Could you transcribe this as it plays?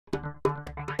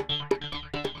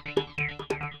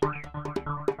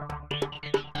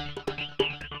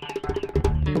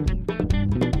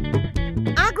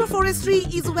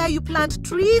Agroforestry is where you plant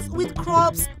trees with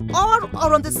crops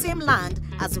or on the same land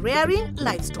as rearing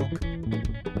livestock.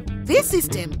 This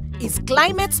system is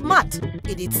climate smart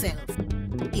in itself.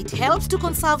 It helps to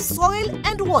conserve soil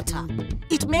and water.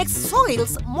 It makes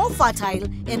soils more fertile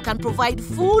and can provide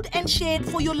food and shade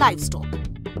for your livestock.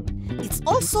 It's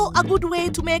also a good way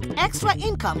to make extra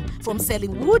income from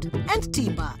selling wood and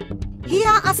timber. Here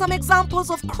are some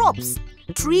examples of crops,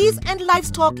 trees and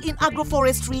livestock in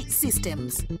agroforestry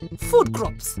systems. Food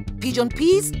crops: pigeon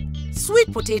peas,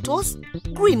 sweet potatoes,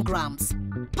 green grams.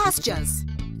 Pastures: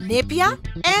 napier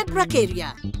and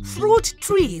bracharia. Fruit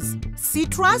trees: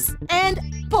 citrus and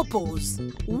pawpaws.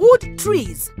 Wood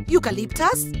trees: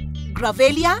 eucalyptus,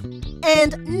 gravelia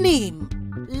and neem.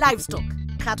 Livestock: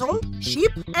 cattle,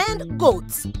 sheep and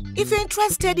goats. If you're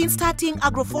interested in starting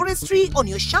agroforestry on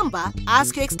your shamba,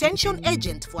 ask your extension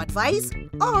agent for advice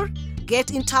or get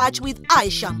in touch with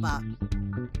iShamba.